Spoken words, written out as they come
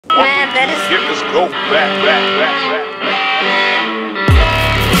that is... Get this go back.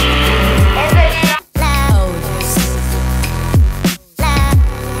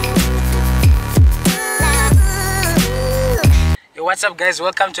 Yo, what's up guys?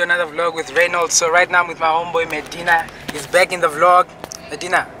 Welcome to another vlog with Reinhold. So right now I'm with my homeboy Medina. He's back in the vlog.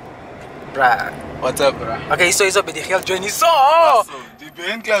 Medina, bruh. What's up, bruh? Okay, so he's up with the hell joint. So Die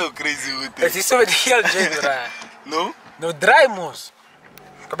ben crazy with it. he's up with the hell joint, bruh. No? No dry moves.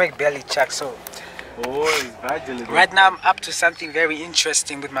 Come back belly check. So right now I'm up to something very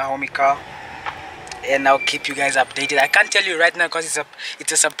interesting with my homie Carl, and I'll keep you guys updated. I can't tell you right now because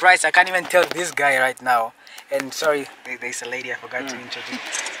it's a surprise. I can't even tell this guy right now. And sorry, there's a lady I forgot to introduce.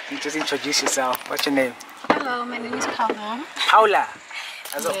 Just introduce yourself. What's your name? Hello, my name is Paula. Paula.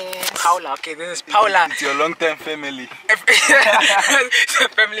 Yes. Paula. Okay, this is Paula. It's your long-time family. It's a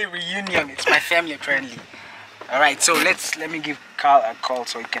family reunion. It's my family apparently. Alright, so let me give Carl a call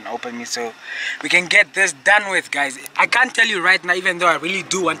so he can open me so we can get this done with, guys. I can't tell you right now, even though I really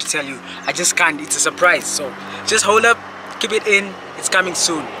do want to tell you. I just can't. It's a surprise. So just hold up, keep it in. It's coming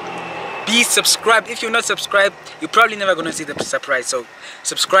soon. Be subscribed. If you're not subscribed, you're probably never gonna see the surprise. So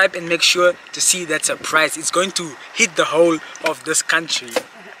subscribe and make sure to see that surprise. It's going to hit the whole of this country.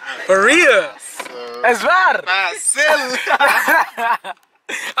 For real. As well.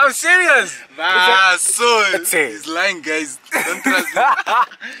 I'm serious. He's lying, guys. Don't trust him.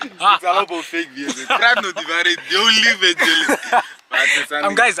 It's all about fake videos. Crime not divided. Don't leave it.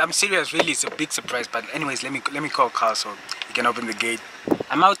 Guys, I'm serious. Really, it's a big surprise. But anyways, let me call Carl so he can open the gate.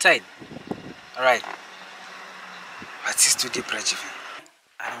 I'm outside. All right. What's this today, Prajiv?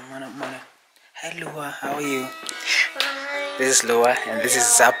 I don't wanna. Hi, Lua. How are you? Hi. This is Lua, and this is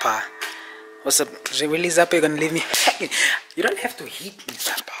Zappa. What's up? Really, Zappa, you're gonna leave me? You don't have to hit me,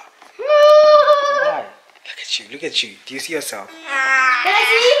 Zappa. Why? Look at you. Do you see yourself? Can I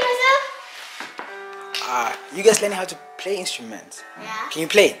see myself? You guys learning how to play instruments? Yeah. Can you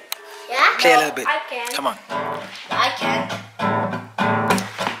play? Yeah? Play a little bit. I can. Come on. I can.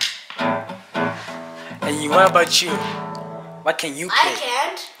 And what about you? What can you play? I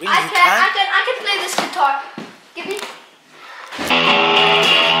can't. Really, I you can. can't? I can play this guitar. Give me.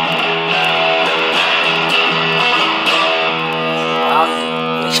 Wow,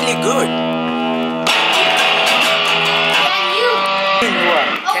 you're actually good. Can you?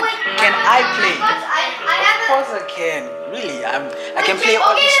 Can I play? I Of have a... course I can. Really, I can play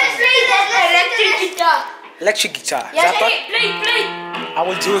all Okay, these let's instruments. play that electric guitar. Electric guitar. Yeah, Zappa, play. I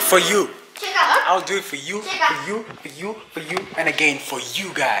will do it for you. Check out. I'll do it for you, for you, and again for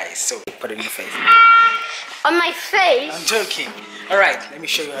you guys. So put it in your face. On my face. I'm joking. All right, let me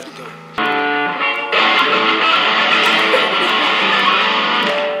show you how to do it.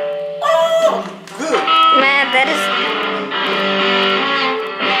 Oh, good. Man, that is...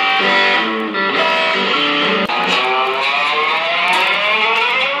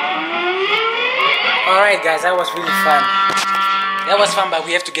 Alright guys, that was really fun. That was fun, but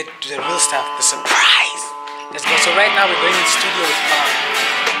we have to get to the real stuff, the surprise. Let's go. So right now we're going in the studio with Carl.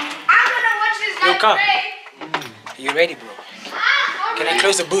 I'm gonna watch this guy Carl. play. Are you ready, bro? Can I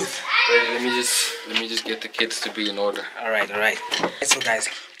close the booth? Wait, let me just get the kids to be in order. Alright. So guys,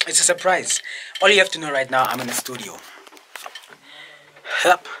 it's a surprise. All you have to know right now, I'm in the studio.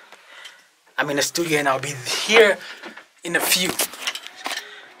 Yup. I'm in the studio and I'll be here in a few.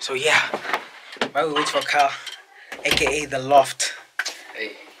 So yeah. While we wait for Carl, aka the Loft.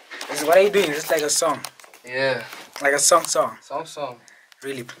 Hey. What are you doing? Is this like a song? Yeah. Like a song? Song.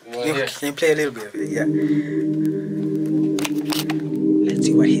 Really? Yeah. Can you play a little bit of it? Yeah. Let's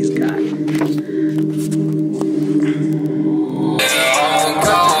see what he's got.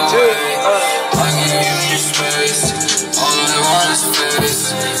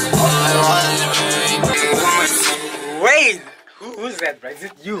 Wait! Who's that, bro? Is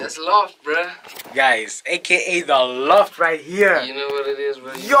it you? That's Loft, bruh. Guys, aka the Loft right here. You know what it is,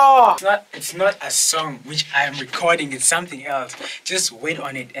 bro? Yo! It's not a song which I am recording, it's something else. Just wait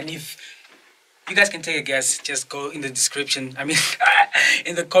on it. And if you guys can take a guess, just go in the description,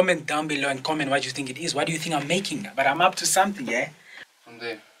 in the comment down below and comment what you think it is. What do you think I'm making? But I'm up to something, yeah? From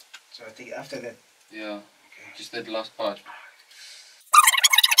there. So I think after that. Yeah. Okay. Just that last part.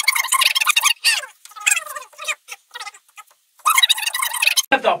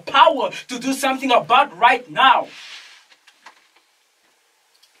 Have the power to do something about right now.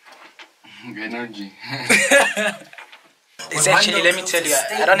 Energy. It's actually, let me tell you,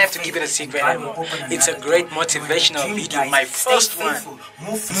 I don't have to keep it a secret anymore. It's a great motivational video, my first one.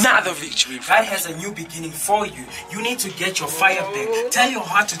 Another victory. God has a new beginning for you. You need to get your fire back. Tell your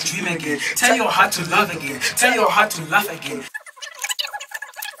heart to dream again. Tell your heart to love again. Tell your heart to laugh again.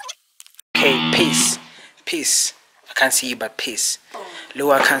 Peace. I can't see you, but peace. Lou,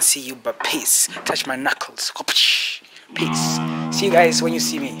 I can't see you, but peace. Touch my knuckles. Peace. See you guys when you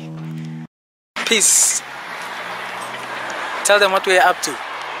see me. Peace. Tell them what we're up to.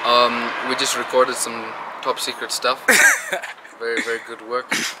 We just recorded some top secret stuff. Very, very good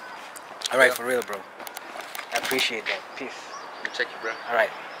work. Alright, for real, bro. I appreciate that. Peace. Check it, bro.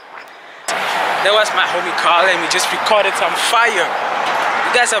 Alright. That was my homie Carl, and we just recorded some fire.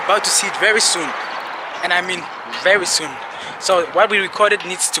 You guys are about to see it very soon. And I mean very soon. So what we recorded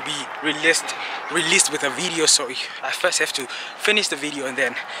needs to be released with a video. So I first have to finish the video and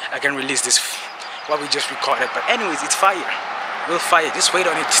then I can release this what we just recorded. But anyways, it's fire. We'll fire. Just wait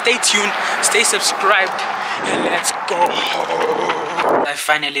on it. Stay tuned, stay subscribed, and let's go. I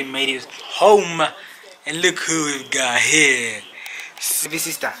finally made it home, and look who we've got here.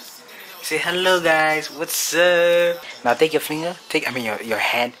 Sister, say hello guys, what's up? Now take your finger, your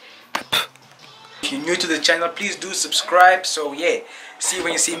hand. If you're new to the channel, please do subscribe. So yeah, see you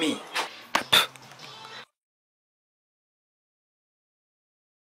when you see me.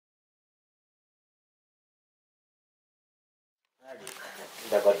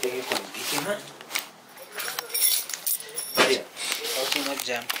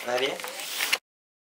 Jam.